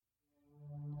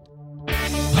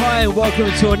and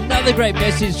welcome to another great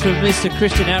message from Mr.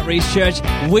 Christian Outreach Church.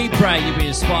 We pray you've been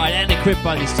inspired and equipped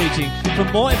by this teaching. For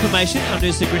more information on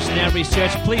Mr. Christian Outreach Church,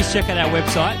 please check out our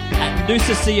website at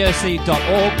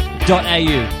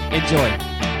noosacoc.org.au. Enjoy.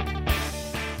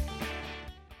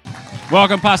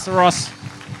 Welcome, Pastor Ross.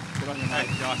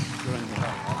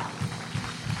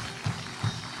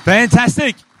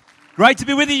 Fantastic. Great to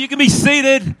be with you. You can be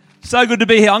seated. So good to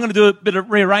be here. I'm going to do a bit of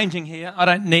rearranging here. I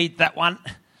don't need that one.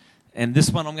 And this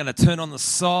one I'm going to turn on the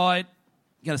side.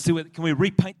 Going to see whether, can we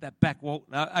repaint that back wall?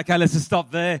 No? Okay, let's just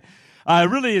stop there. It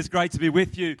really is great to be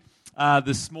with you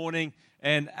this morning.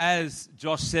 And as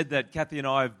Josh said, that Kathy and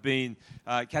I have been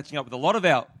catching up with a lot of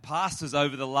our pastors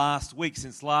over the last week,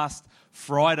 since last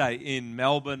Friday in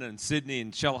Melbourne and Sydney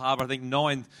and Shell Harbour. I think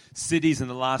 9 cities in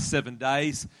the last 7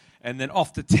 days. And then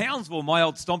off to Townsville, my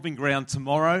old stomping ground,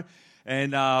 tomorrow.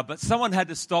 And but someone had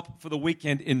to stop for the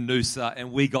weekend in Noosa,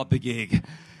 and we got the gig.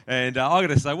 And I got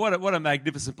to say, what a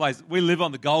magnificent place. We live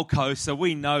on the Gold Coast, so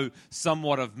we know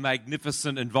somewhat of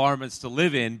magnificent environments to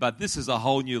live in, but this is a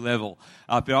whole new level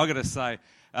up here. I got to say,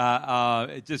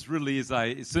 it just really is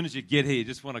as soon as you get here, you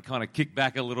just want to kind of kick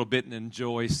back a little bit and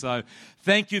enjoy. So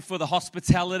thank you for the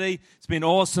hospitality. It's been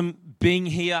awesome being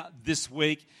here this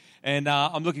week. And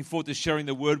I'm looking forward to sharing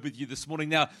the word with you this morning.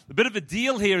 Now, a bit of a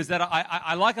deal here is that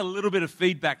I like a little bit of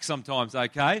feedback sometimes,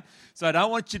 okay? So I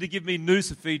don't want you to give me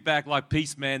Noosa feedback like,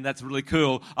 peace, man, that's really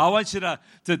cool. I want you to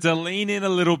lean in a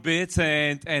little bit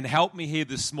and help me here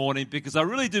this morning, because I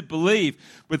really do believe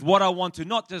with what I want to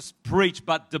not just preach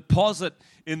but deposit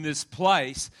in this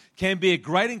place can be a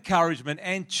great encouragement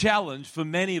and challenge for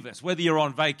many of us. Whether you're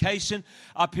on vacation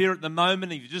up here at the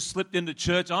moment and you just slipped into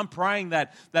church, I'm praying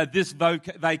that this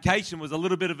vacation was a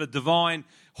little bit of a divine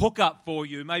hookup for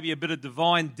you, maybe a bit of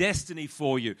divine destiny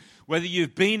for you. Whether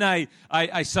you've been a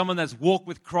someone that's walked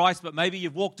with Christ, but maybe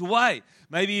you've walked away.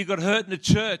 Maybe you got hurt in the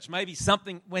church. Maybe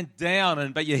something went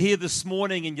down, but you're here this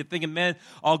morning and you're thinking, man,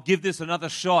 I'll give this another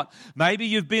shot. Maybe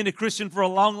you've been a Christian for a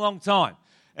long, long time.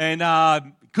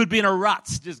 And could be in a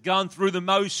rut, just going through the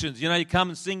motions. You know, you come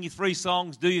and sing your 3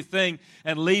 songs, do your thing,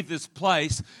 and leave this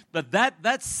place. But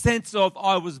that sense of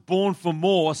I was born for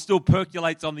more still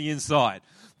percolates on the inside.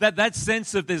 That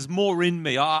sense of there's more in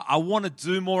me. I want to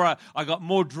do more. I got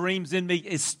more dreams in me.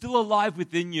 Is still alive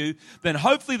within you. Then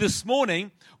hopefully this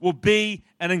morning will be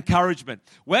an encouragement.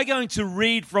 We're going to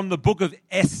read from the book of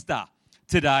Esther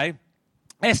today.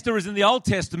 Esther is in the Old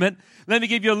Testament. Let me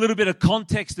give you a little bit of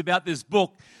context about this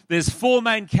book. There's 4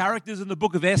 main characters in the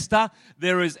book of Esther.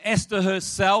 There is Esther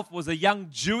herself, was a young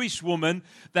Jewish woman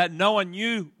that no one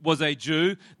knew was a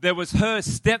Jew. There was her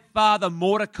stepfather,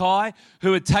 Mordecai,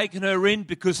 who had taken her in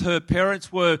because her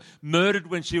parents were murdered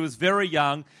when she was very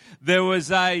young. There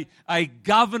was a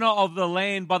governor of the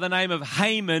land by the name of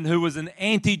Haman, who was an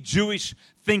anti-Jewish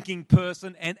thinking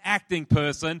person and acting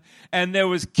person. And there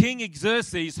was King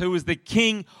Xerxes, who was the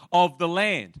king of the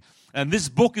land. And this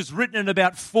book is written in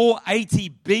about 480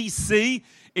 BC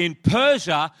in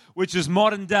Persia, which is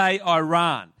modern-day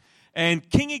Iran. And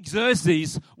King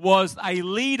Xerxes was a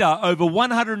leader over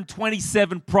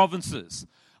 127 provinces.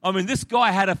 I mean, this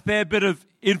guy had a fair bit of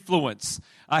influence.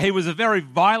 He was a very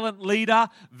violent leader,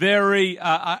 very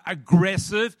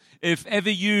aggressive. If ever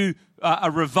you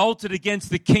revolted against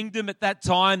the kingdom at that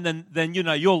time, then you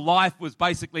know your life was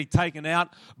basically taken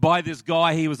out by this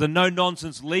guy. He was a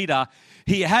no-nonsense leader.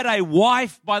 He had a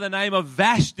wife by the name of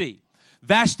Vashti.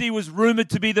 Vashti was rumored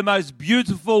to be the most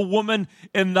beautiful woman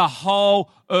in the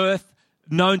whole earth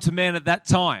known to man at that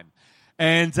time.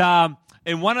 And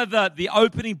in one of the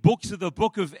opening books of the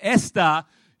book of Esther,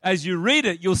 as you read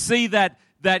it, you'll see that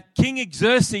King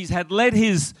Xerxes had led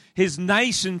his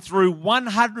nation through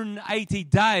 180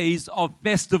 days of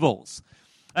festivals.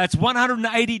 That's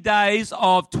 180 days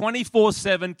of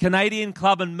 24/7 Canadian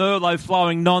Club and Merlot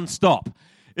flowing non-stop.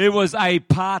 It was a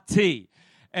party.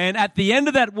 And at the end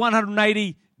of that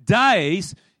 180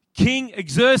 days, King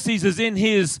Xerxes is in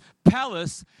his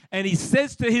palace, and he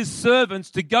says to his servants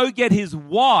to go get his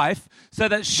wife so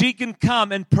that she can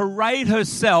come and parade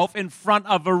herself in front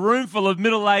of a room full of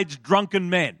middle-aged drunken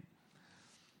men.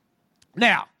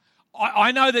 Now,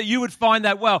 I know that you would find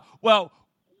that, well,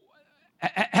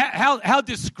 how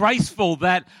disgraceful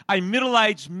that a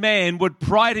middle-aged man would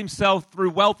pride himself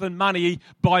through wealth and money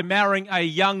by marrying a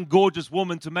young, gorgeous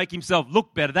woman to make himself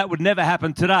look better. That would never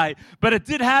happen today, but it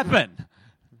did happen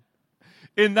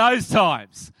in those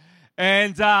times.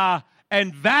 And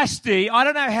Vashti, I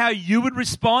don't know how you would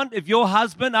respond if your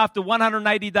husband, after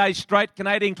 180 days straight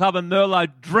Canadian Club and Merlot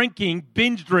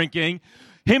binge drinking,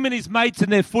 him and his mates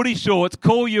in their footy shorts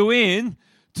call you in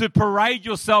to parade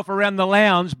yourself around the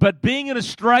lounge, but being an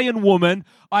Australian woman,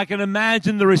 I can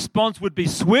imagine the response would be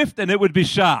swift and it would be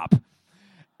sharp.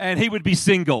 And he would be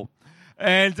single.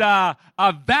 And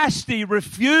Vashti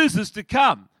refuses to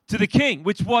come to the king,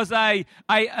 which was a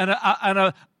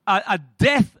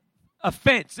death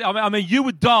offense. I mean, you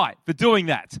would die for doing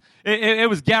that. It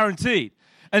was guaranteed.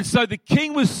 And so the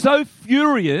king was so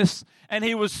furious, and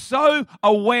he was so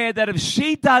aware that if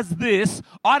she does this,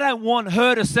 I don't want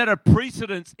her to set a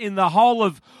precedence in the whole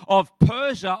of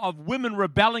Persia of women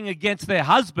rebelling against their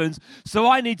husbands, so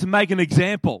I need to make an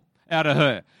example out of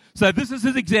her. So this is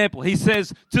his example. He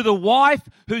says, to the wife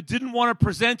who didn't want to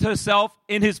present herself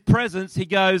in his presence, he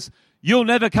goes, "You'll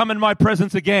never come in my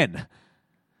presence again."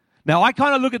 Now, I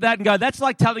kind of look at that and go, that's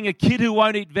like telling a kid who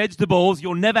won't eat vegetables,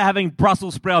 you're never having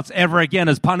Brussels sprouts ever again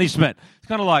as punishment. It's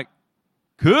kind of like,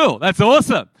 cool, that's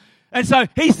awesome. And so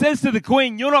he says to the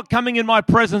queen, "You're not coming in my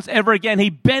presence ever again." He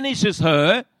banishes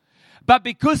her, but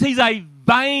because he's a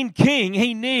vain king,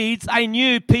 he needs a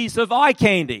new piece of eye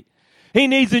candy. He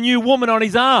needs a new woman on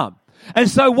his arm. And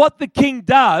so what the king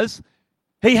does,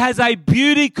 he has a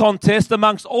beauty contest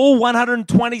amongst all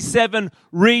 127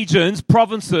 regions,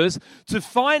 provinces, to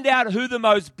find out who the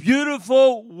most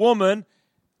beautiful woman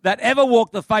that ever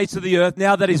walked the face of the earth,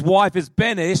 now that his wife is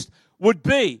banished, would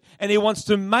be. And he wants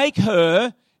to make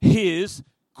her his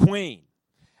queen.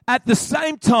 At the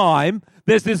same time,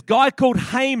 there's this guy called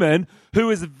Haman who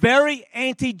is very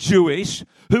anti-Jewish,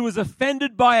 who was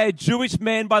offended by a Jewish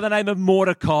man by the name of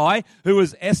Mordecai, who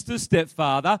was Esther's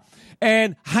stepfather.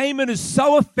 And Haman is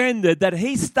so offended that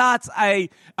he starts a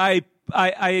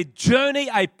journey,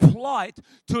 a plight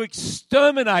to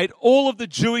exterminate all of the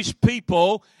Jewish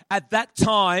people at that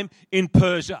time in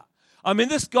Persia. I mean,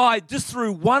 this guy, just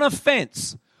through one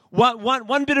offense,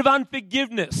 one bit of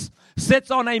unforgiveness,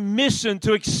 sets on a mission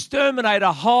to exterminate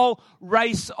a whole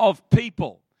race of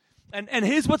people. And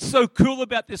here's what's so cool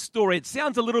about this story. It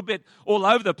sounds a little bit all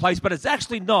over the place, but it's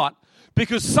actually not.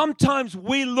 Because sometimes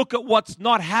we look at what's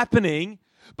not happening,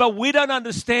 but we don't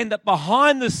understand that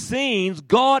behind the scenes,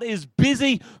 God is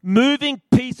busy moving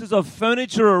pieces of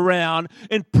furniture around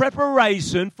in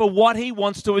preparation for what he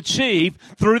wants to achieve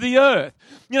through the earth.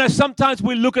 You know, sometimes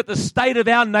we look at the state of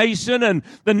our nation and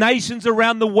the nations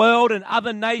around the world and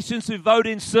other nations who vote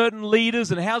in certain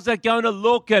leaders and how's that going to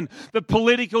look, and the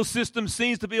political system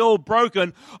seems to be all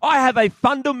broken. I have a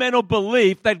fundamental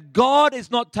belief that God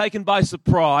is not taken by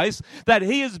surprise, that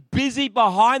he is busy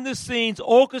behind the scenes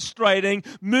orchestrating,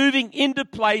 moving into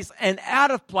place and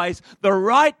out of place the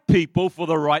right people for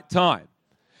the right time.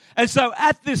 And so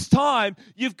at this time,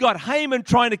 you've got Haman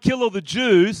trying to kill all the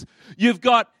Jews. You've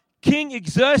got King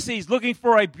Xerxes looking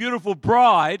for a beautiful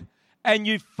bride. And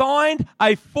you find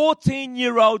a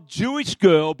 14-year-old Jewish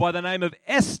girl by the name of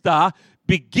Esther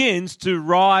begins to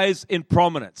rise in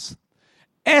prominence.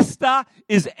 Esther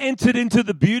is entered into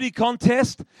the beauty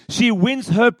contest. She wins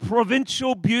her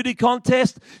provincial beauty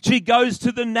contest. She goes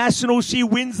to the national. She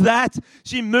wins that.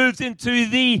 She moves into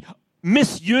the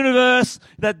Miss Universe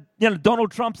that,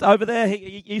 Donald Trump's over there.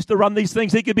 He used to run these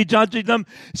things. He could be judging them.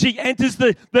 She enters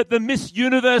the Miss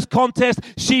Universe contest.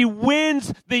 She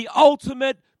wins the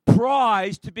ultimate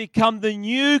prize to become the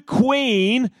new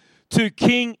queen to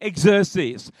King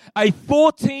Xerxes. A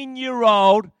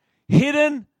 14-year-old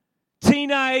hidden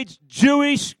teenage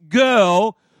Jewish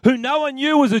girl who no one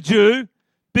knew was a Jew,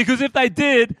 because if they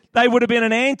did, they would have been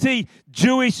an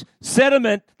anti-Jewish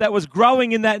sentiment that was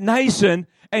growing in that nation.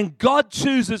 And God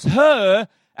chooses her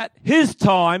at his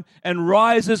time and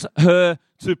rises her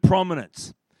to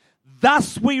prominence.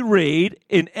 Thus we read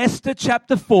in Esther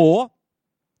chapter 4,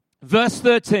 verse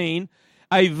 13,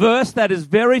 a verse that is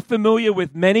very familiar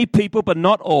with many people, but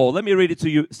not all. Let me read it to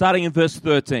you, starting in verse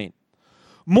 13.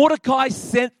 Mordecai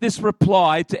sent this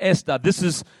reply to Esther. This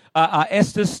is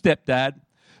Esther's stepdad.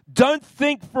 Don't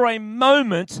think for a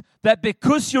moment that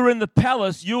because you're in the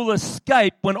palace, you'll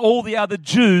escape when all the other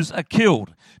Jews are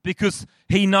killed, because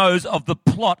he knows of the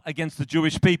plot against the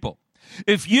Jewish people.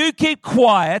 If you keep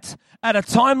quiet at a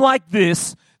time like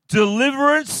this,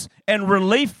 deliverance and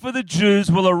relief for the Jews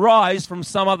will arise from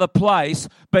some other place,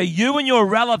 but you and your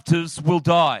relatives will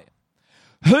die.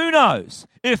 Who knows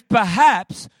if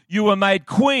perhaps you were made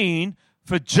queen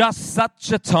for just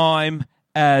such a time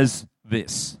as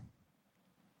this.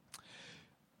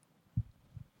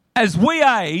 As we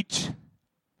age,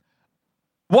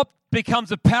 what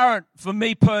becomes apparent for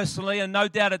me personally, and no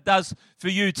doubt it does for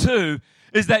you too,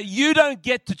 is that you don't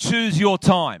get to choose your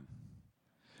time.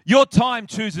 Your time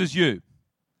chooses you.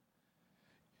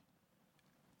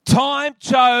 Time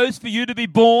chose for you to be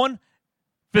born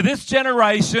for this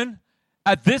generation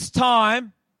at this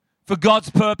time for God's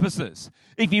purposes.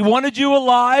 If He wanted you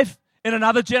alive in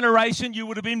another generation, you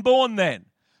would have been born then.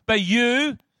 But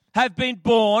you have been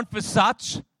born for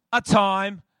such a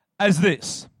time as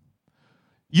this.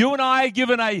 You and I are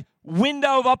given a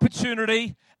window of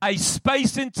opportunity, a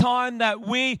space in time that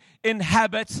we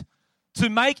inhabit to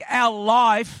make our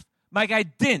life, make a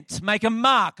dent, make a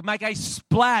mark, make a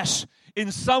splash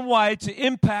in some way to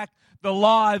impact the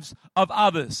lives of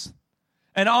others.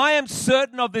 And I am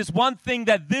certain of this one thing,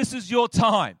 that this is your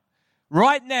time.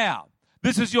 Right now,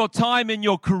 this is your time in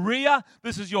your career.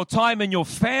 This is your time in your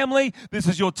family. This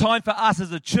is your time for us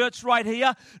as a church right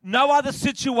here. No other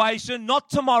situation, not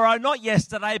tomorrow, not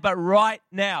yesterday, but right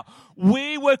now.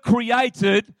 We were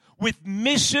created with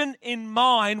mission in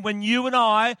mind when you and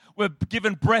I were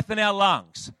given breath in our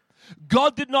lungs.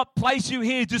 God did not place you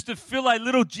here just to fill a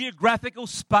little geographical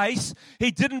space.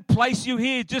 He didn't place you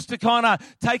here just to kind of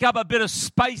take up a bit of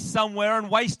space somewhere and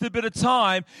waste a bit of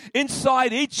time.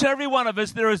 Inside each and every one of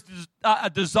us, there is a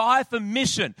desire for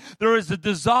mission. There is a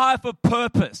desire for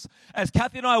purpose. As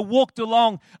Kathy and I walked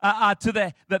along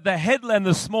to the headland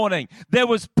this morning, there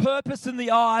was purpose in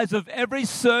the eyes of every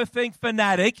surfing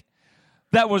fanatic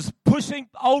that was pushing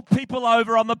old people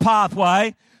over on the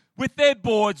pathway with their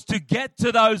boards to get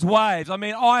to those waves. I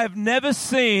mean, I have never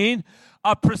seen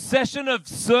a procession of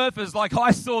surfers like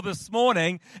I saw this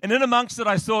morning, and in amongst it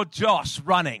I saw Josh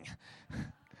running.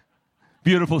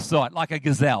 Beautiful sight, like a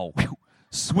gazelle,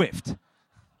 swift.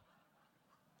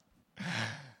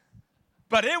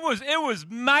 But it was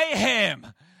mayhem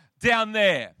down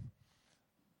there.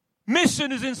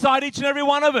 Mission is inside each and every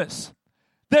one of us.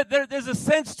 There's a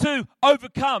sense to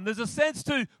overcome. There's a sense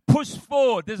to push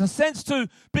forward. There's a sense to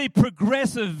be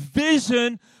progressive.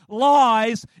 Vision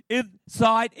lies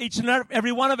inside each and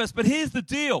every one of us. But here's the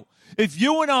deal. If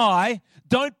you and I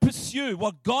don't pursue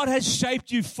what God has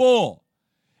shaped you for,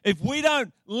 if we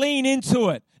don't lean into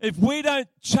it, if we don't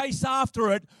chase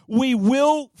after it, we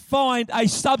will find a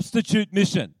substitute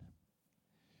mission.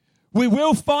 We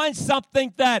will find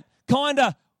something that kind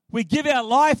of we give our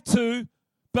life to,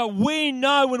 but we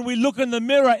know when we look in the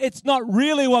mirror, it's not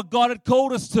really what God had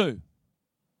called us to.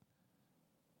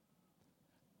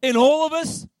 In all of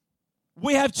us,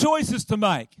 we have choices to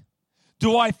make.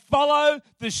 Do I follow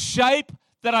the shape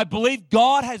that I believe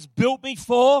God has built me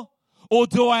for? Or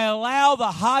do I allow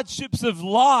the hardships of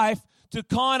life to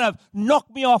kind of knock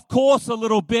me off course a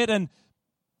little bit and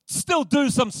still do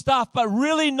some stuff, but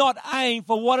really not aim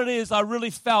for what it is I really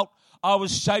felt I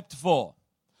was shaped for?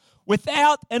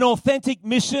 Without an authentic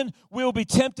mission, we'll be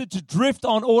tempted to drift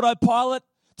on autopilot,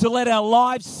 to let our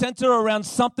lives center around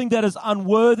something that is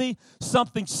unworthy,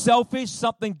 something selfish,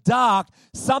 something dark,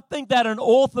 something that an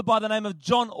author by the name of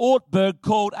John Ortberg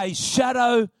called a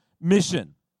shadow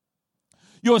mission.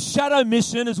 Your shadow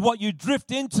mission is what you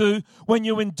drift into when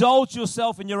you indulge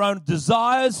yourself in your own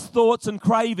desires, thoughts, and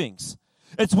cravings.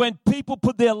 It's when people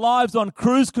put their lives on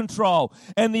cruise control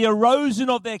and the erosion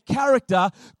of their character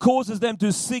causes them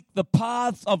to seek the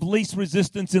paths of least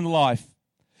resistance in life.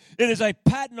 It is a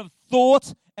pattern of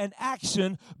thought and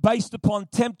action based upon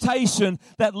temptation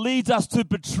that leads us to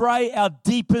betray our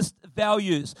deepest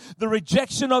values. The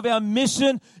rejection of our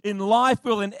mission in life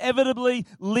will inevitably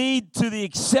lead to the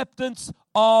acceptance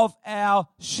of our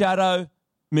shadow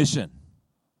mission.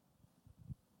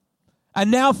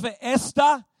 And now for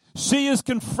Esther, she is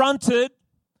confronted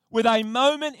with a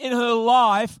moment in her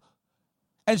life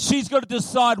and she's got to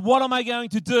decide, what am I going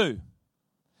to do?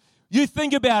 You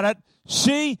think about it.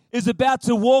 She is about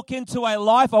to walk into a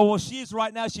life, or well, she is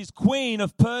right now, she's queen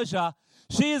of Persia.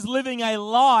 She is living a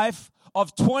life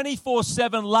of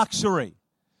 24/7 luxury.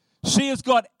 She has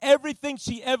got everything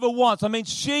she ever wants. I mean,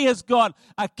 she has got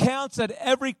accounts at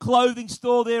every clothing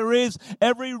store there is,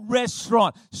 every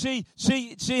restaurant. She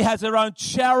has her own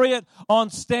chariot on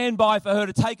standby for her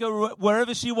to take her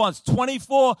wherever she wants.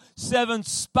 24/7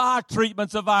 spa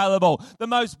treatments available. The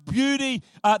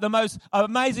most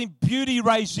amazing beauty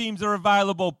regimes are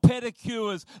available.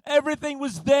 Pedicures. Everything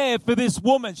was there for this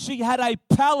woman. She had a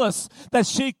palace that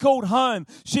she called home.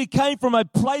 She came from a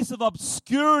place of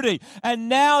obscurity, and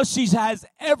now she has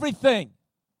everything.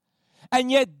 And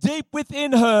yet deep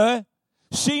within her,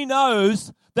 she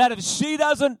knows that if she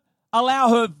doesn't allow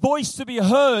her voice to be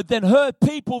heard, then her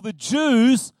people, the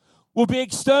Jews, will be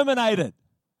exterminated.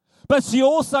 But she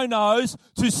also knows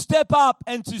to step up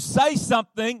and to say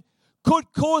something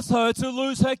could cause her to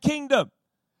lose her kingdom,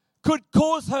 could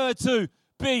cause her to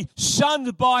be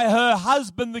shunned by her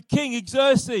husband, the king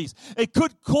Xerxes. It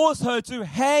could cause her to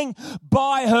hang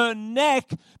by her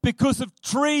neck because of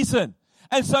treason.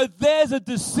 And so there's a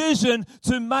decision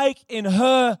to make in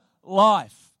her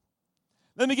life.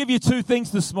 Let me give you two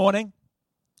things this morning.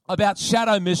 about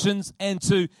shadow missions and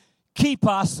to keep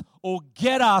us or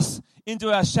get us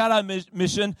into our shadow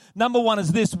mission. Number one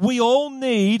is this: we all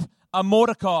need a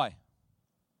Mordecai.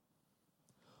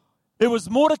 It was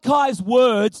Mordecai's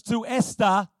words to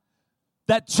Esther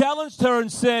that challenged her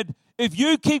and said, if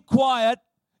you keep quiet,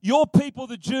 your people,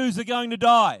 the Jews, are going to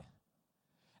die.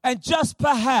 And just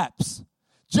perhaps,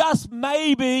 just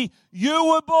maybe, you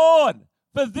were born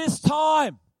for this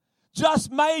time.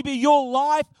 Just maybe your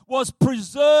life was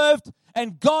preserved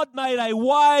and God made a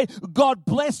way. God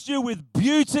blessed you with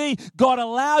beauty. God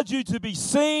allowed you to be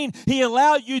seen. He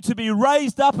allowed you to be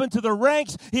raised up into the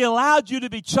ranks. He allowed you to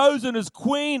be chosen as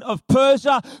Queen of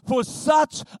Persia for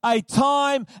such a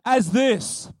time as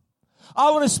this.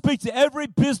 I want to speak to every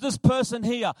business person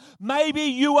here. Maybe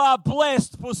you are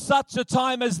blessed for such a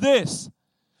time as this.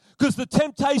 Because the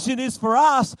temptation is for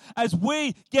us, as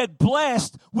we get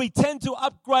blessed, we tend to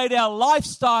upgrade our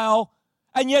lifestyle.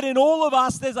 And yet in all of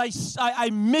us, there's a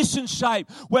mission shape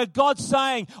where God's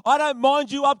saying, I don't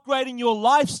mind you upgrading your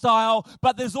lifestyle,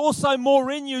 but there's also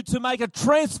more in you to make a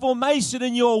transformation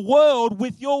in your world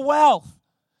with your wealth.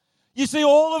 You see,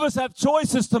 all of us have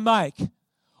choices to make.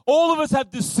 All of us have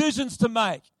decisions to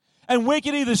make. And we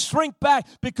can either shrink back,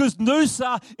 because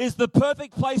Noosa is the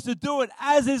perfect place to do it,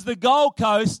 as is the Gold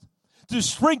Coast, to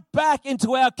shrink back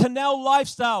into our canal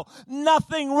lifestyle.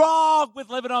 Nothing wrong with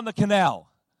living on the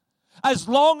canal, as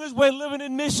long as we're living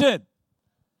in mission.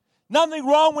 Nothing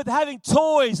wrong with having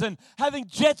toys and having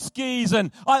jet skis,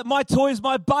 and my toy is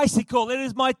my bicycle. It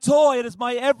is my toy. It is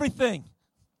my everything.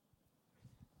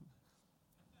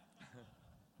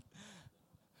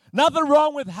 Nothing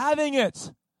wrong with having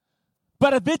it.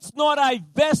 But if it's not a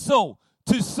vessel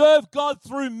to serve God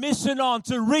through mission on,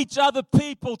 to reach other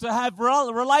people, to have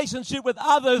a relationship with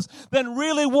others, then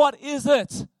really what is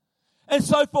it? And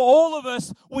so for all of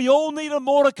us, we all need a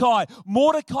Mordecai.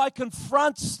 Mordecai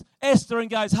confronts Esther and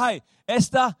goes, hey,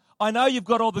 Esther, I know you've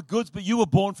got all the goods, but you were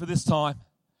born for this time.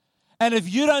 And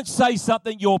if you don't say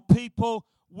something, your people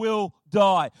will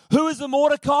die. Who is a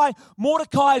Mordecai?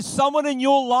 Mordecai is someone in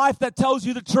your life that tells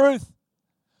you the truth.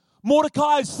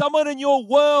 Mordecai is someone in your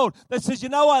world that says, you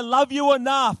know, I love you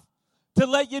enough to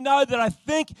let you know that I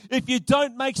think if you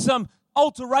don't make some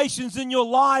alterations in your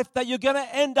life, that you're going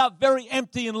to end up very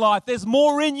empty in life. There's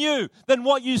more in you than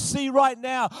what you see right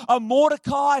now. A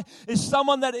Mordecai is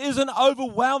someone that isn't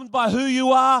overwhelmed by who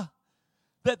you are.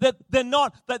 That they're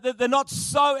not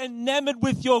so enamored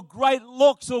with your great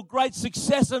looks or great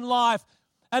success in life,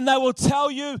 and they will tell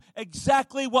you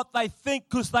exactly what they think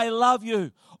because they love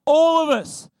you. All of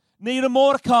us need a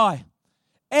Mordecai.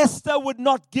 Esther would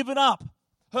not have given up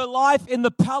her life in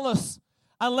the palace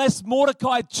unless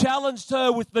Mordecai challenged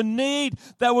her with the need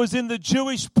that was in the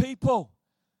Jewish people.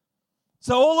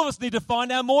 So all of us need to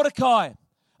find our Mordecai.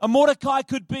 A Mordecai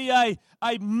could be a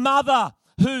mother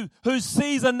who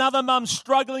sees another mum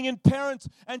struggling in parents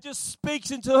and just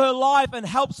speaks into her life and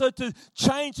helps her to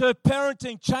change her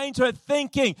parenting, change her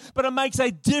thinking, but it makes a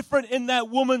difference in that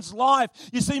woman's life.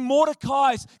 You see,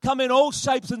 Mordecais come in all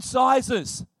shapes and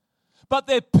sizes, but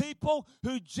they're people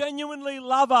who genuinely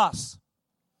love us.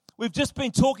 We've just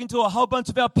been talking to a whole bunch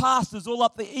of our pastors all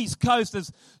up the East Coast,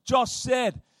 as Josh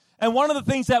said. And one of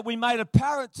the things that we made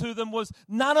apparent to them was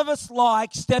none of us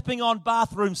like stepping on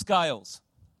bathroom scales.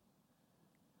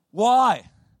 Why?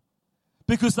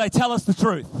 Because they tell us the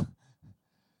truth.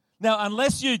 Now,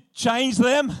 unless you change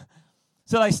them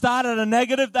so they start at a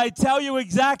negative, they tell you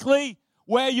exactly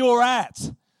where you're at.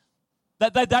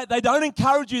 They don't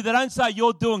encourage you. They don't say,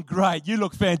 you're doing great. You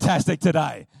look fantastic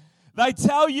today. They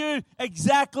tell you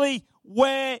exactly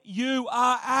where you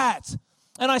are at.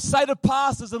 And I say to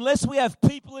pastors, unless we have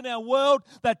people in our world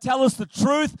that tell us the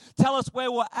truth, tell us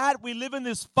where we're at, we live in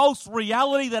this false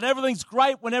reality that everything's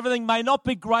great when everything may not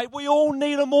be great. We all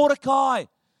need a Mordecai.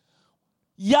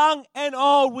 Young and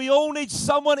old, we all need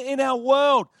someone in our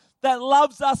world that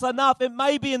loves us enough. It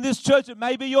may be in this church, it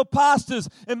may be your pastors,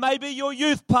 it may be your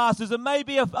youth pastors, it may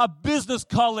be a business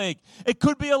colleague, it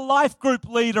could be a life group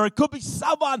leader, it could be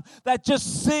someone that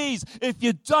just sees if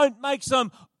you don't make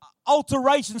some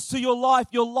alterations to your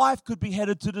life could be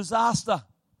headed to disaster.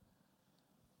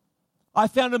 I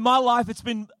found in my life it's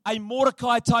been a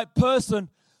Mordecai type person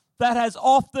that has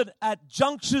often at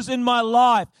junctures in my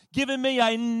life given me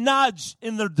a nudge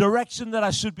in the direction that I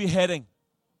should be heading.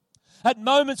 At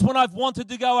moments when I've wanted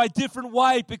to go a different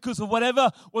way because of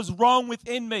whatever was wrong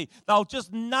within me, they'll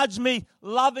just nudge me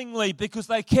lovingly because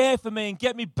they care for me and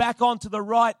get me back onto the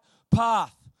right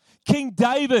path. King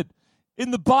David in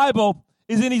the Bible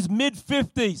is in his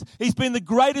mid-50s. He's been the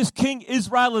greatest king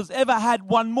Israel has ever had,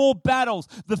 won more battles,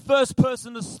 the first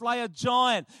person to slay a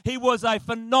giant. He was a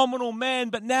phenomenal man,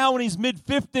 but now in his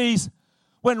mid-50s,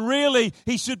 when really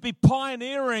he should be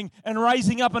pioneering and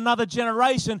raising up another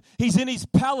generation, he's in his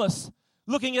palace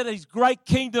looking at his great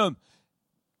kingdom.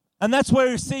 And that's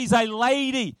where he sees a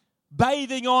lady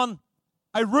bathing on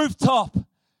a rooftop.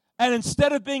 And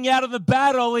instead of being out of the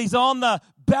battle, he's on the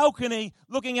balcony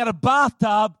looking at a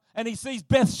bathtub, and he sees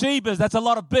Bathsheba's. That's a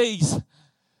lot of bees.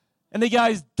 And he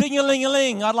goes,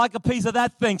 ding-a-ling-a-ling, I'd like a piece of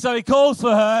that thing. So he calls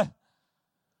for her.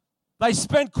 They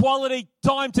spent quality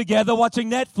time together watching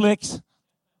Netflix.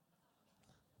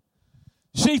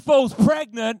 She falls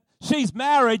pregnant. She's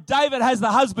married. David has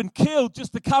the husband killed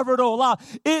just to cover it all up.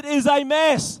 It is a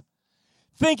mess.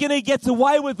 Thinking he gets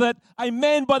away with it, a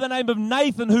man by the name of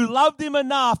Nathan, who loved him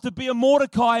enough to be a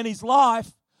Mordecai in his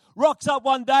life, rocks up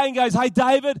one day and goes, hey,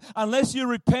 David, unless you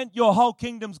repent, your whole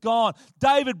kingdom's gone.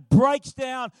 David breaks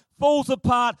down, falls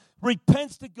apart,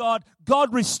 repents to God.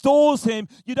 God restores him.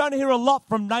 You don't hear a lot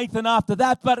from Nathan after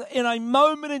that, but in a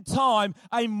moment in time,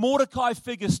 a Mordecai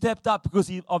figure stepped up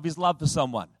because of his love for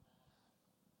someone.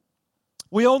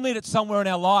 We all need it somewhere in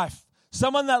our life.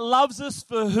 Someone that loves us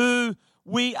for who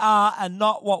we are and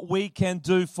not what we can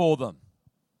do for them.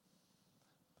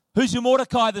 Who's your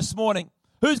Mordecai this morning?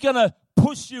 Who's going to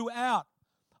push you out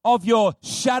of your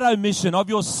shadow mission, of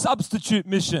your substitute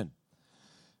mission?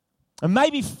 And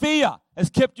maybe fear has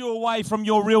kept you away from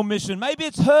your real mission. Maybe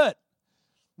it's hurt.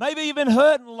 Maybe you've been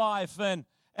hurt in life and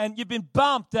you've been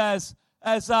bumped as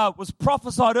was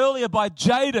prophesied earlier by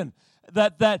Jaden,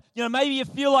 that maybe you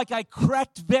feel like a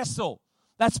cracked vessel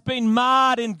that's been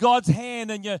marred in God's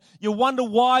hand, and you wonder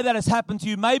why that has happened to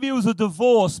you. Maybe it was a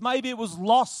divorce. Maybe it was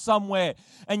lost somewhere,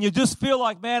 and you just feel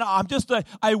like, man, I'm just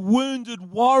a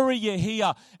wounded warrior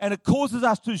here, and it causes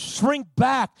us to shrink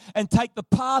back and take the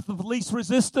path of least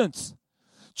resistance.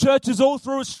 Churches all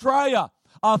through Australia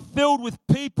are filled with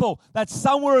people that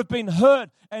somewhere have been hurt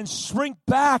and shrink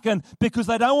back, and because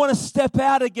they don't want to step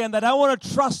out again, they don't want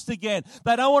to trust again,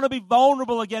 they don't want to be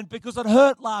vulnerable again because it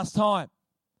hurt last time.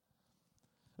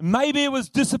 Maybe it was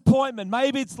disappointment.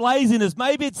 Maybe it's laziness.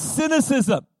 Maybe it's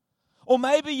cynicism. Or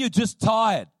maybe you're just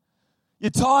tired.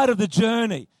 You're tired of the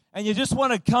journey. And you just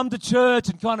want to come to church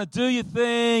and kind of do your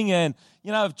thing. And,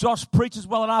 if Josh preaches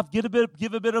well enough, give a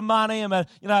bit of money and,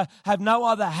 have no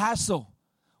other hassle.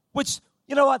 Which,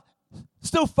 you know what?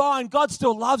 Still fine. God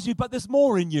still loves you, but there's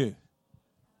more in you.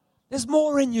 There's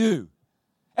more in you.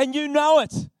 And you know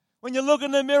it. When you look in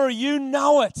the mirror, you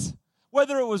know it.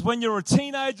 Whether it was when you were a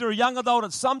teenager or a young adult,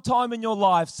 at some time in your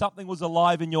life, something was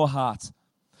alive in your heart.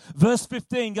 Verse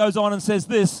 15 goes on and says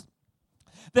this.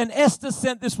 Then Esther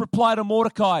sent this reply to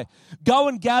Mordecai. Go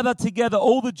and gather together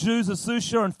all the Jews of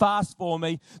Susha and fast for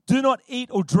me. Do not eat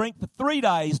or drink for 3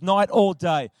 days, night or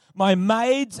day. My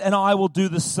maids and I will do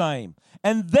the same.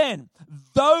 And then,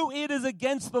 though it is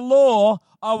against the law,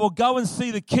 I will go and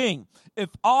see the king. If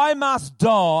I must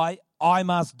die, I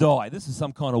must die. This is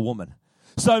some kind of woman.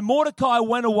 So Mordecai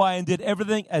went away and did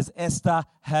everything as Esther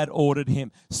had ordered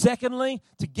him. Secondly,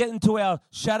 to get into our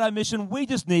shadow mission, we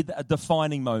just need a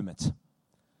defining moment.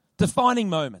 Defining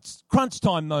moments, crunch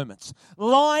time moments,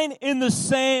 line in the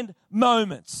sand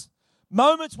moments.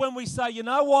 Moments when we say, you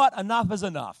know what, enough is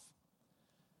enough.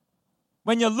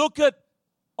 When you look at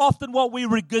often what we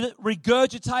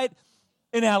regurgitate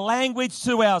in our language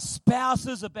to our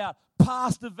spouses about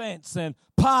past events and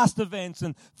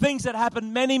things that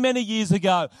happened many, many years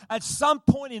ago. At some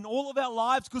point in all of our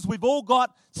lives, because we've all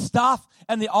got stuff,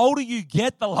 and the older you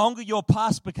get, the longer your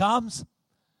past becomes.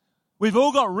 We've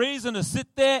all got reason to sit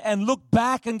there and look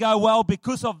back and go, well,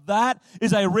 because of that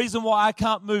is a reason why I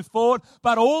can't move forward.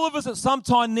 But all of us at some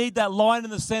time need that line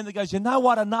in the sand that goes, you know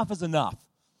what, enough is enough.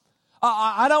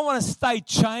 I don't want to stay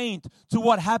chained to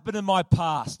what happened in my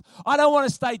past. I don't want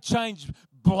to stay chained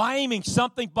blaming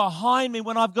something behind me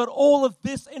when I've got all of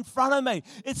this in front of me.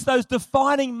 It's those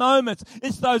defining moments.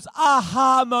 It's those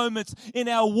aha moments in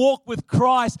our walk with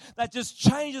Christ that just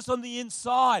change us on the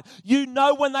inside. You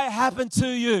know when they happen to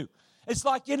you. It's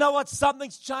like, you know what,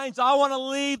 something's changed. I want to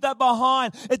leave that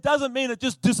behind. It doesn't mean it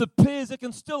just disappears. It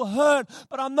can still hurt,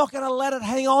 but I'm not going to let it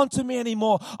hang on to me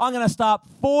anymore. I'm going to start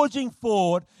forging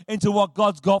forward into what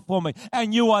God's got for me.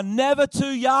 And you are never too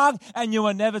young and you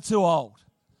are never too old.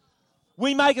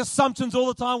 We make assumptions all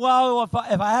the time. Well,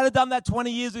 if I had done that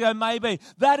 20 years ago, maybe.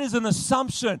 That is an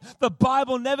assumption. The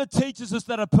Bible never teaches us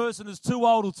that a person is too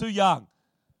old or too young.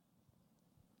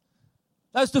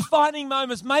 Those defining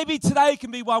moments, maybe today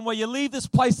can be one where you leave this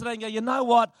place today and go, you know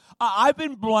what? I've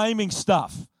been blaming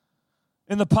stuff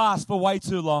in the past for way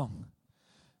too long.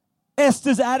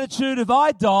 Esther's attitude, if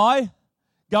I die,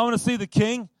 going to see the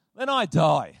king, then I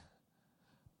die.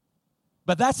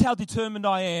 But that's how determined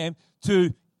I am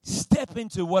to step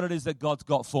into what it is that God's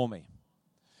got for me.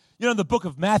 You know, in the book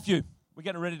of Matthew, we're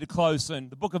getting ready to close soon.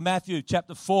 The book of Matthew,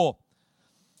 chapter 4.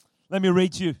 Let me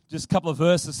read to you just a couple of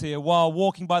verses here. While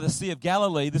walking by the Sea of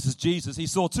Galilee, this is Jesus, he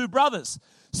saw two brothers,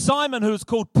 Simon, who was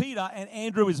called Peter, and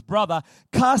Andrew, his brother,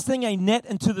 casting a net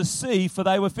into the sea, for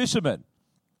they were fishermen.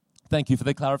 Thank you for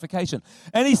the clarification.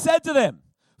 And he said to them,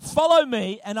 "Follow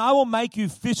me, and I will make you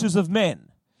fishers of men."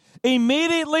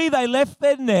 Immediately they left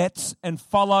their nets and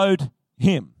followed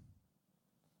him.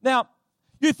 Now,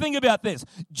 you think about this.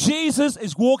 Jesus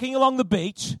is walking along the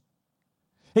beach.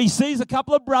 He sees a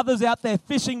couple of brothers out there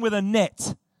fishing with a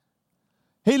net.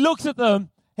 He looks at them.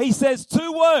 He says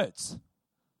two words.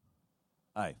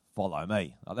 Hey, follow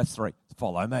me. Oh, that's three.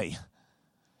 Follow me.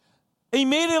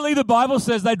 Immediately the Bible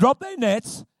says they drop their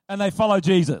nets and they follow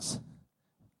Jesus.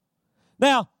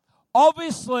 Now,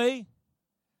 obviously,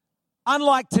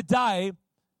 unlike today,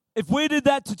 if we did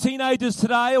that to teenagers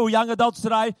today or young adults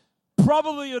today,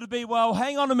 probably it would be, well,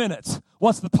 hang on a minute.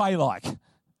 What's the pay like?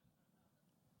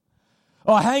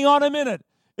 Oh, hang on a minute.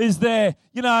 Is there,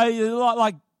 do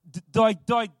I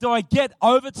get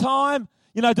overtime?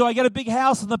 Do I get a big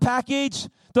house in the package?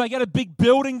 Do I get a big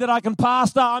building that I can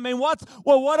pastor? I mean, what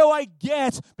do I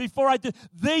get before I do?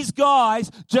 These guys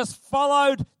just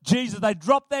followed Jesus. They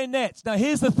dropped their nets. Now,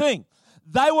 here's the thing.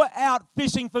 They were out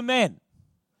fishing for men.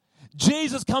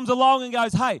 Jesus comes along and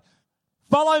goes, "Hey,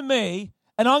 follow me,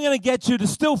 and I'm going to get you to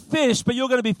still fish, but you're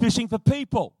going to be fishing for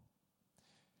people."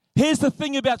 Here's the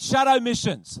thing about shadow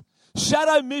missions.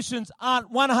 Shadow missions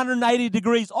aren't 180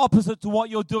 degrees opposite to what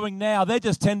you're doing now. They're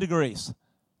just 10 degrees.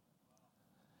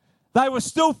 They were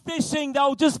still fishing. They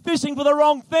were just fishing for the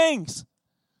wrong things.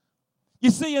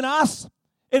 You see, in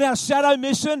our shadow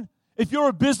mission, if you're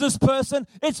a business person,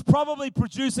 it's probably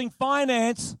producing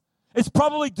finance. It's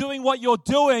probably doing what you're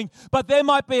doing, but there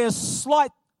might be a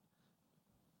slight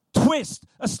twist,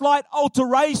 a slight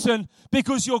alteration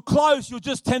because you're close, you're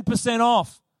just 10%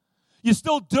 off. You're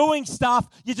still doing stuff,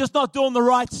 you're just not doing the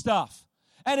right stuff.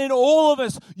 And in all of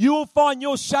us, you will find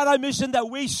your shadow mission that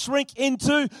we shrink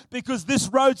into because this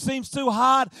road seems too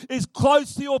hard, is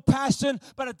close to your passion,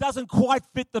 but it doesn't quite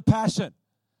fit the passion.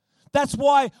 That's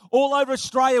why all over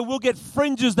Australia we'll get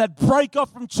fringes that break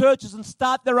off from churches and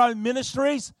start their own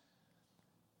ministries.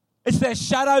 It's their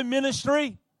shadow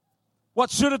ministry. What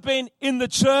should have been in the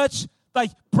church, they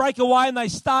break away and they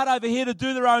start over here to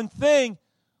do their own thing.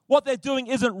 What they're doing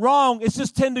isn't wrong. It's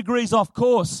just 10 degrees off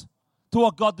course to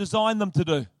what God designed them to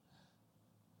do.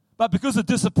 But because of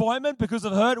disappointment, because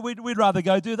of hurt, we'd rather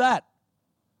go do that.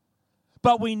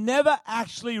 But we never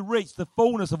actually reach the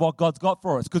fullness of what God's got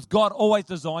for us because God always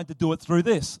designed to do it through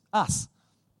this, us.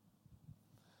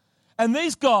 And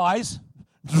these guys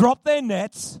drop their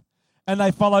nets and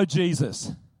they follow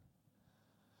Jesus.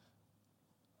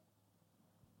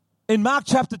 In Mark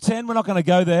chapter 10, we're not going to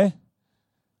go there.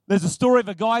 There's a story of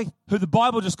a guy who the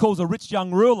Bible just calls a rich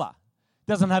young ruler.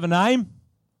 Doesn't have a name.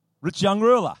 Rich young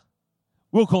ruler.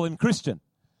 We'll call him Christian.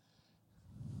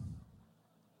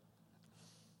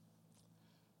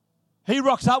 He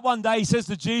rocks up one day. He says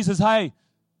to Jesus, "Hey,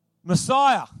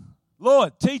 Messiah,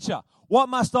 Lord, teacher, what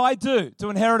must I do to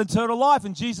inherit eternal life?"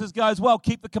 And Jesus goes, "Well,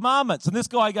 keep the commandments." And this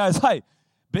guy goes, "Hey,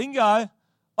 bingo.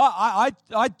 I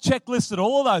checklisted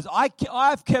all of those.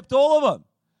 I've kept all of them."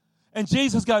 And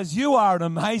Jesus goes, "You are an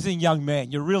amazing young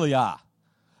man. You really are.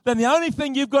 Then the only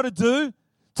thing you've got to do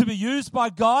to be used by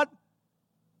God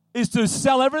is to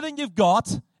sell everything you've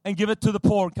got and give it to the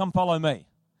poor and come follow me."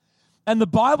 And the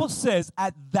Bible says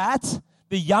at that,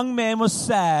 the young man was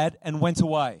sad and went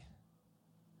away.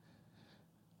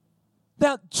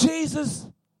 Now, Jesus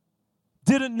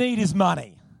didn't need his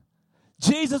money.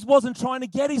 Jesus wasn't trying to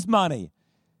get his money.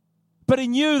 But he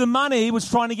knew the money was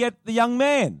trying to get the young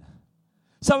man.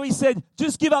 So he said,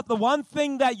 just give up the one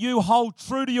thing that you hold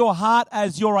true to your heart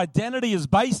as your identity is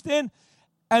based in,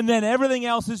 and then everything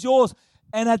else is yours.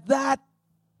 And at that,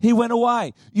 he went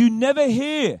away. You never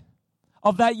hear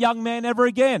of that young man ever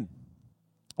again.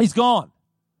 He's gone.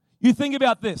 You think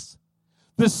about this.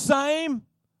 The same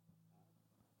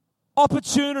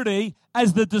opportunity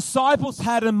as the disciples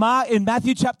had in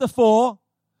Matthew chapter 4,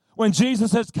 when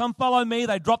Jesus says, "Come follow me,"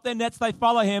 they drop their nets, they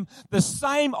follow him. The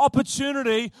same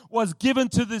opportunity was given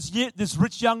to this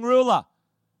rich young ruler.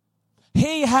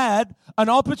 He had an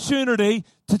opportunity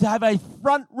to have a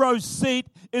front row seat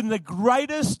in the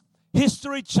greatest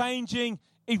history-changing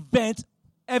event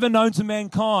ever known to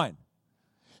mankind.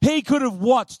 He could have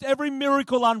watched every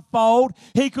miracle unfold.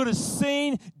 He could have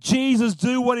seen Jesus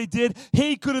do what he did.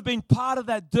 He could have been part of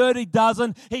that dirty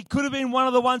dozen. He could have been one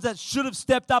of the ones that should have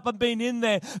stepped up and been in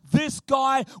there. This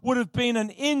guy would have been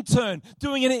an intern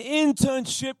doing an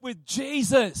internship with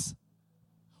Jesus.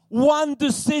 One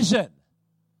decision.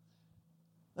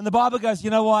 And the Bible goes,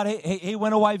 you know what? He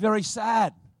went away very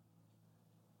sad.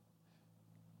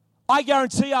 I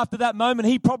guarantee after that moment,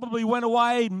 he probably went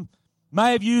away and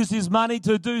may have used his money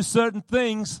to do certain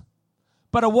things,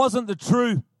 but it wasn't the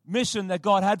true mission that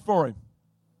God had for him.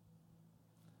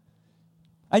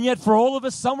 And yet for all of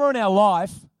us, somewhere in our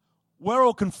life, we're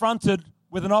all confronted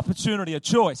with an opportunity, a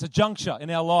choice, a juncture in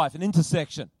our life, an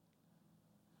intersection.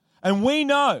 And we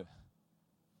know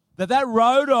that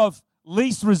road of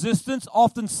least resistance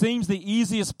often seems the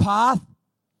easiest path,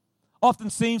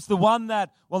 often seems the one that,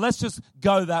 well, let's just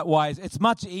go that way. It's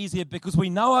much easier because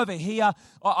we know over here,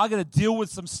 I got to deal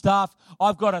with some stuff.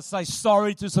 I've got to say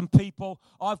sorry to some people.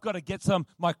 I've got to get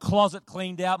my closet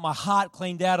cleaned out, my heart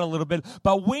cleaned out a little bit.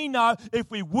 But we know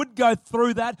if we would go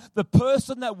through that, the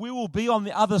person that we will be on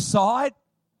the other side,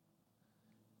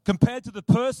 compared to the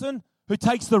person who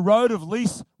takes the road of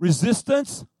least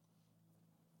resistance,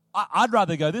 I'd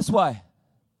rather go this way.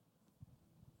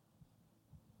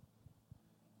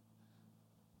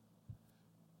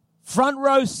 Front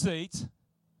row seat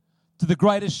to the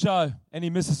greatest show, and he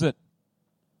misses it.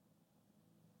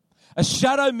 A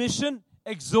shadow mission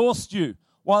exhausts you,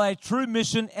 while a true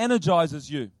mission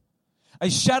energizes you. A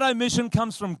shadow mission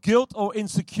comes from guilt or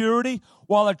insecurity,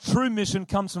 while a true mission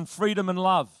comes from freedom and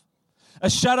love. A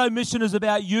shadow mission is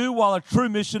about you, while a true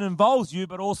mission involves you,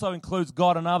 but also includes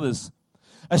God and others.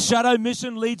 A shadow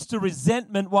mission leads to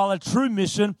resentment, while a true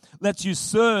mission lets you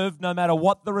serve no matter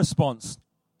what the response.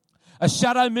 A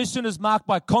shadow mission is marked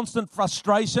by constant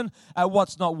frustration at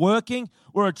what's not working,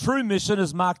 where a true mission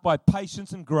is marked by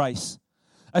patience and grace.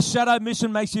 A shadow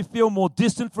mission makes you feel more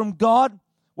distant from God,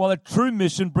 while a true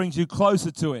mission brings you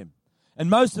closer to Him. And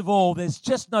most of all, there's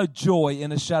just no joy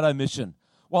in a shadow mission,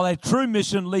 while a true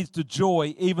mission leads to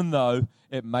joy even though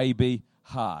it may be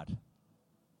hard.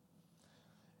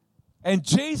 And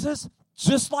Jesus,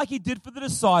 just like He did for the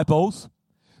disciples,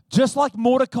 just like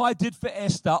Mordecai did for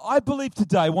Esther, I believe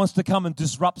today wants to come and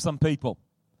disrupt some people.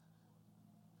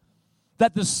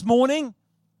 That this morning,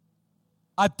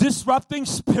 a disrupting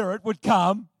spirit would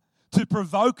come to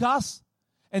provoke us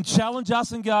and challenge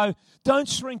us and go, don't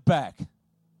shrink back.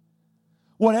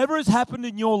 Whatever has happened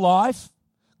in your life,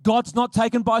 God's not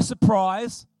taken by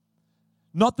surprise.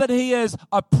 Not that He has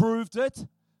approved it,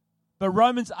 but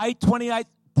Romans 8:28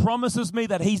 promises me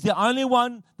that He's the only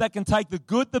one that can take the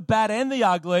good, the bad, and the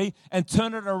ugly and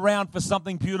turn it around for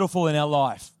something beautiful in our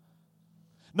life.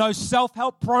 No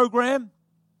self-help program,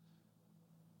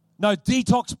 no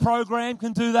detox program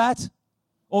can do that,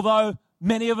 although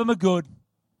many of them are good,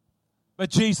 but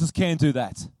Jesus can do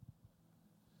that.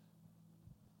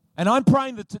 And I'm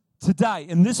praying that today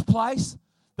in this place,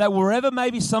 that wherever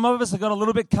maybe some of us have got a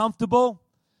little bit comfortable,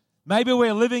 maybe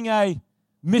we're living a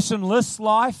missionless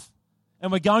life,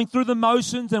 and we're going through the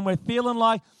motions and we're feeling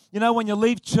like, you know, when you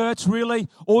leave church, really,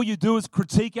 all you do is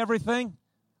critique everything.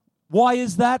 Why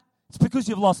is that? It's because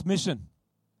you've lost mission.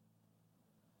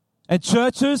 And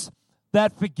churches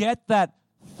that forget that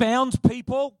found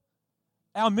people,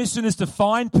 our mission is to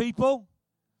find people.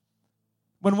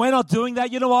 When we're not doing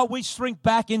that, you know what? We shrink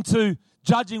back into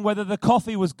judging whether the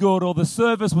coffee was good or the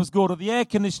service was good or the air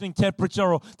conditioning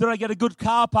temperature or did I get a good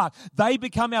car park. They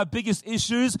become our biggest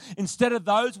issues instead of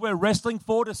those we're wrestling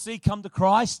for to see come to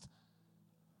Christ.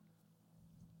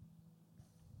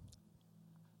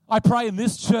 I pray in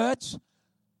this church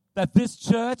that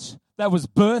was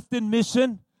birthed in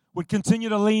mission would continue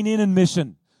to lean in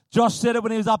mission. Josh said it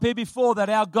when he was up here before, that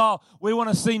our goal, we want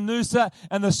to see Noosa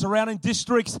and the surrounding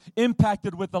districts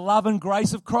impacted with the love and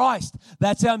grace of Christ.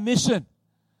 That's our mission.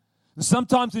 And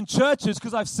sometimes in churches,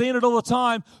 because I've seen it all the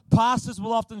time, pastors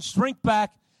will often shrink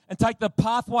back and take the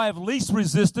pathway of least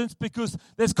resistance because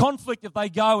there's conflict if they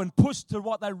go and push to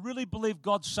what they really believe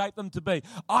God shaped them to be.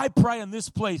 I pray in this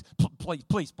place,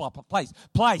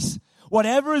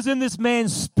 whatever is in this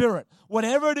man's spirit,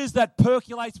 whatever it is that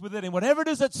percolates within him, whatever it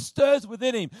is that stirs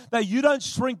within him, that you don't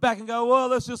shrink back and go, well,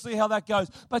 let's just see how that goes,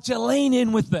 but you lean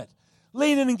in with it.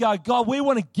 Lean in and go, God, we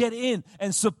want to get in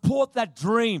and support that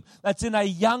dream that's in a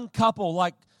young couple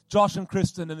like Josh and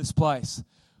Kristen in this place.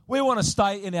 We want to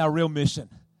stay in our real mission.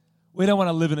 We don't want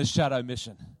to live in a shadow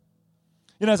mission.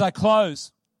 You know, as I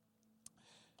close,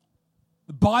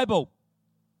 the Bible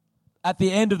at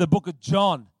the end of the book of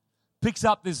John picks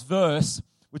up this verse,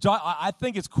 which I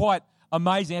think is quite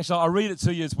amazing. Actually, I'll read it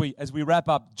to you as we wrap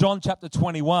up. John chapter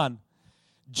 21.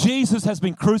 Jesus has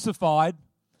been crucified,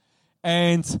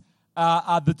 and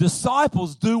the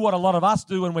disciples do what a lot of us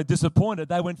do when we're disappointed.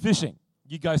 They went fishing.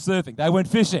 You go surfing. They went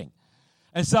fishing.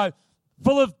 And so,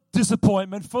 full of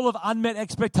disappointment, full of unmet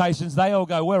expectations, they all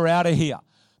go, we're out of here.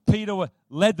 Peter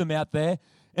led them out there.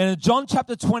 And in John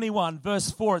chapter 21, verse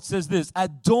 4, it says this: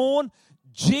 at dawn,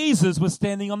 Jesus was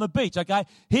standing on the beach, okay?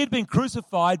 He had been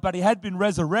crucified, but he had been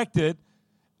resurrected.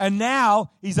 And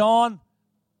now he's on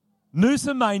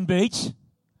Noosa Main Beach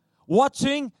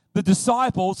watching the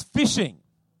disciples fishing.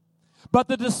 But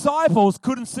the disciples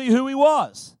couldn't see who he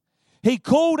was. He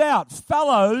called out,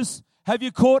 fellows, have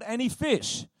you caught any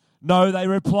fish? No, they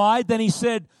replied. Then he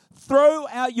said, throw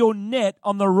out your net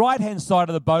on the right-hand side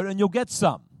of the boat and you'll get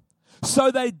some.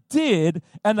 So they did,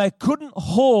 and they couldn't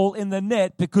haul in the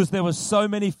net because there were so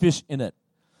many fish in it.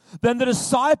 Then the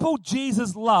disciple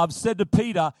Jesus loved said to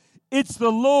Peter, it's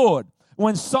the Lord.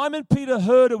 When Simon Peter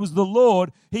heard it was the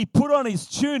Lord, he put on his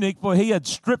tunic, for he had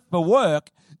stripped for work,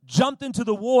 jumped into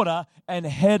the water, and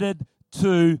headed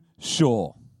to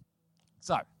shore.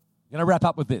 So, I'm going to wrap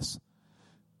up with this.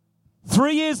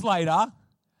 3 years later,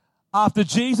 after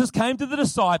Jesus came to the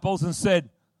disciples and said,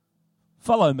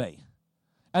 follow me.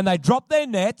 And they dropped their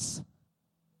nets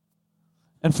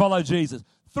and followed Jesus.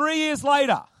 3 years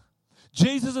later,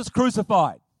 Jesus is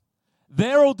crucified.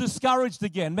 They're all discouraged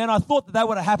again. Man, I thought that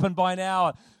would have happened by now.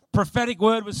 A prophetic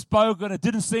word was spoken. It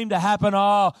didn't seem to happen.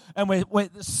 And we're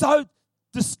so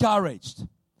discouraged.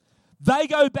 They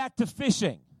go back to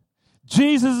fishing.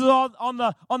 Jesus is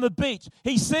on the beach.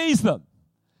 He sees them.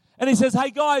 And he says,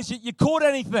 hey guys, you caught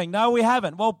anything? No, we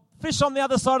haven't. Well, fish on the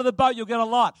other side of the boat, you'll get a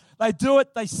lot. They do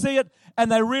it, they see it,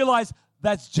 and they realize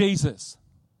that's Jesus.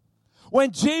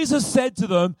 When Jesus said to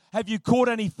them, have you caught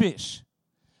any fish?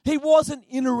 He wasn't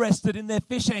interested in their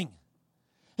fishing.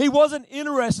 He wasn't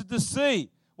interested to see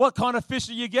what kind of fish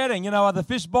are you getting. Are the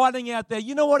fish biting out there?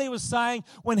 You know what he was saying?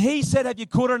 When he said, have you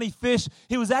caught any fish?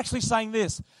 He was actually saying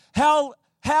this: How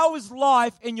is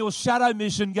life in your shadow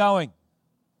mission going?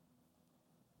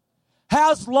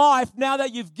 How's life now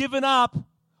that you've given up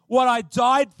what I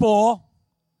died for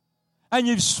and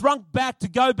you've shrunk back to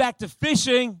go back to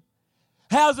fishing?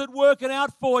 How's it working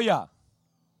out for you?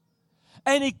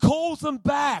 And he calls them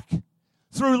back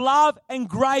through love and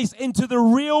grace into the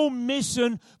real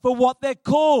mission for what they're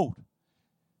called.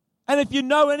 And if you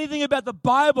know anything about the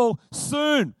Bible,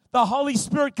 soon the Holy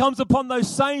Spirit comes upon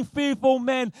those same fearful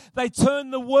men. They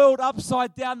turn the world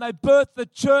upside down. They birth the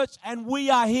church, and we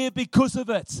are here because of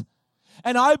it.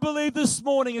 And I believe this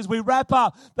morning as we wrap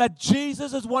up that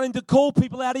Jesus is wanting to call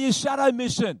people out of your shadow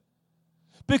mission.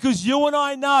 Because you and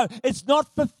I know it's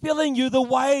not fulfilling you the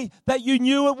way that you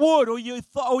knew it would or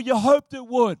you hoped it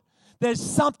would. There's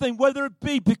something, whether it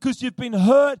be because you've been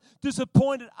hurt,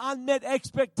 disappointed, unmet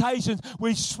expectations,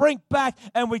 we shrink back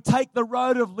and we take the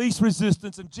road of least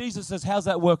resistance. And Jesus says, how's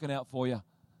that working out for you?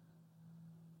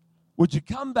 Would you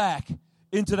come back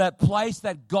into that place,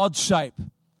 that God shape,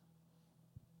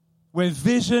 where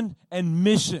vision and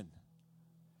mission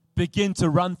begin to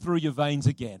run through your veins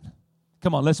again?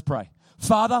 Come on, let's pray.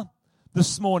 Father,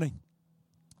 this morning,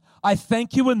 I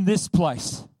thank you in this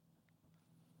place.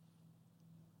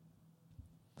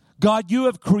 God, you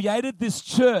have created this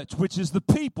church, which is the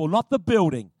people, not the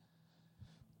building,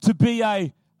 to be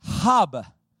a hub,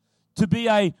 to be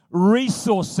a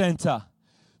resource center,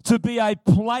 to be a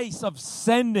place of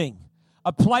sending,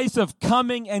 a place of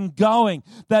coming and going,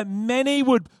 that many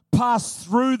would pass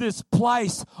through this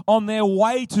place on their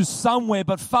way to somewhere.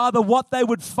 But Father, what they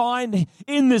would find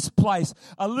in this place,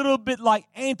 a little bit like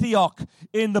Antioch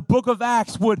in the book of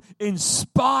Acts, would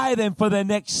inspire them for their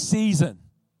next season.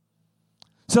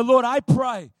 So Lord, I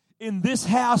pray in this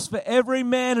house for every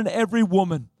man and every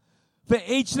woman, for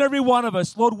each and every one of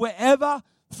us, Lord, wherever,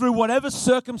 through whatever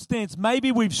circumstance,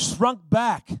 maybe we've shrunk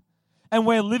back and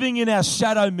we're living in our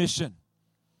shadow mission.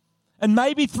 And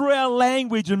maybe through our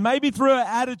language and maybe through our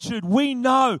attitude, we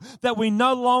know that we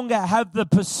no longer have the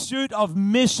pursuit of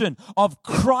mission, of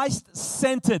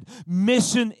Christ-centered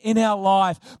mission in our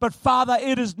life. But Father,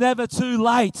 it is never too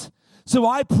late. So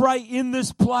I pray in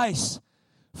this place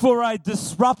for a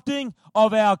disrupting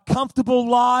of our comfortable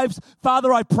lives.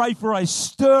 Father, I pray for a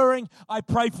stirring. I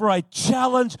pray for a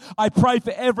challenge. I pray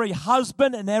for every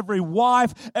husband and every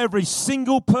wife, every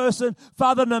single person.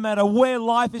 Father, no matter where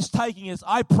life is taking us,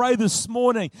 I pray this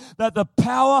morning that the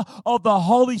power of the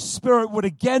Holy Spirit would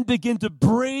again begin to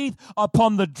breathe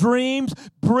upon the dreams,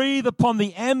 breathe upon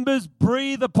the embers,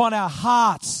 breathe upon our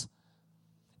hearts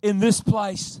in this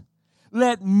place.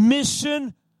 Let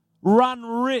mission run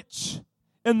rich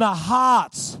in the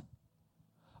hearts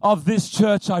of this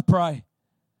church, I pray.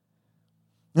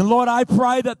 And Lord, I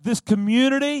pray that this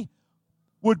community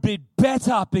would be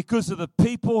better because of the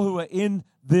people who are in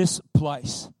this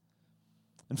place.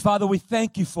 And Father, we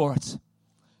thank you for it.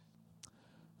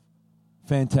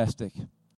 Fantastic.